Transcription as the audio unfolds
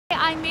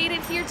I made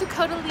it here to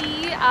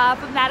Caudalie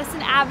from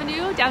Madison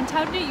Avenue,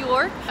 downtown New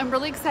York. I'm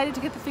really excited to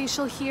get the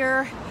facial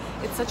here.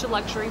 It's such a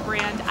luxury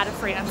brand out of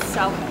France,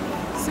 so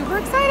super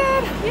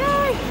excited,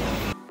 yay!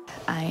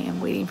 I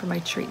am waiting for my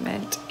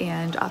treatment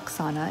and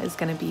Oksana is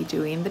gonna be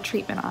doing the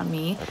treatment on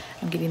me.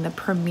 I'm getting the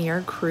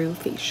Premier Crew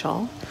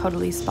facial.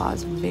 Caudalie Spa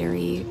is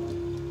very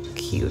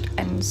cute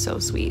and so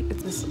sweet.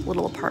 It's this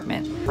little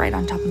apartment right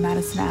on top of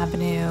Madison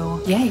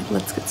Avenue. Yay,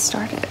 let's get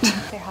started.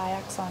 Say hi,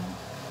 Oksana.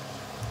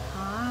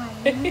 Hi.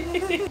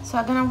 So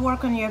I'm gonna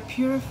work on your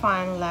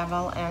purifying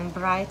level and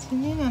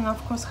brightening and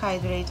of course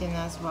hydrating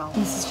as well.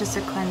 This is just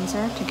a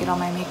cleanser to get all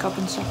my makeup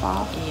and stuff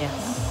off.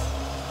 Yes.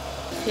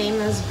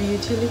 Famous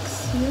beauty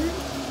elixir,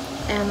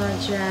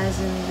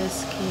 energizing the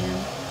skin.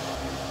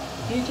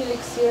 Beauty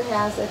elixir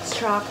has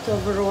extract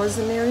of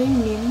rosemary,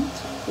 mint,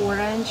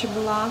 orange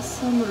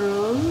blossom,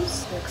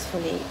 rose to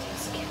exfoliate your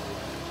skin.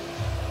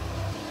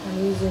 I'm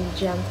using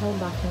gentle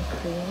button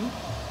cream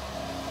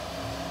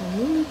and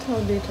a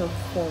little bit of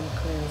foam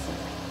cleanser.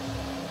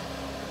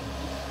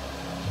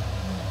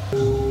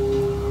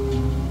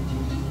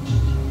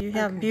 You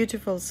have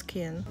beautiful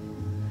skin.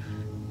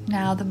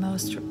 Now the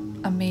most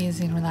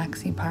amazing,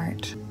 relaxing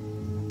part.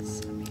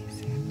 It's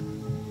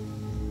amazing.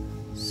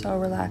 So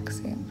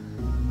relaxing.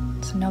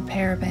 So no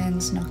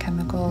parabens, no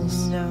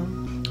chemicals. No.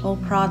 All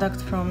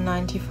products from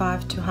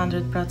 95 to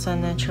 100%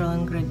 natural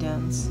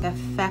ingredients.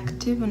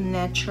 Effective,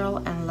 natural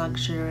and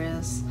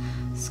luxurious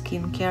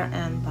skincare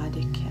and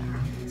body care.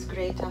 It's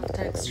great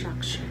after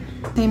extraction.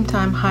 Same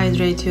time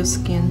hydrate your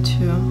skin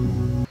too.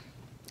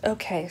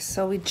 Okay,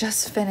 so we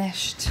just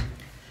finished.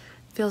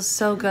 Feels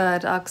so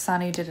good.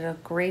 Oksana, you did a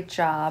great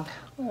job.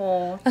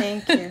 Oh,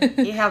 thank you.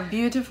 You have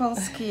beautiful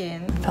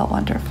skin. Felt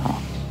wonderful.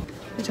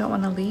 I don't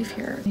want to leave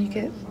here. You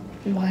get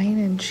wine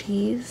and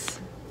cheese.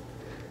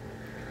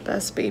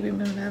 Best baby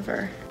moon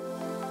ever.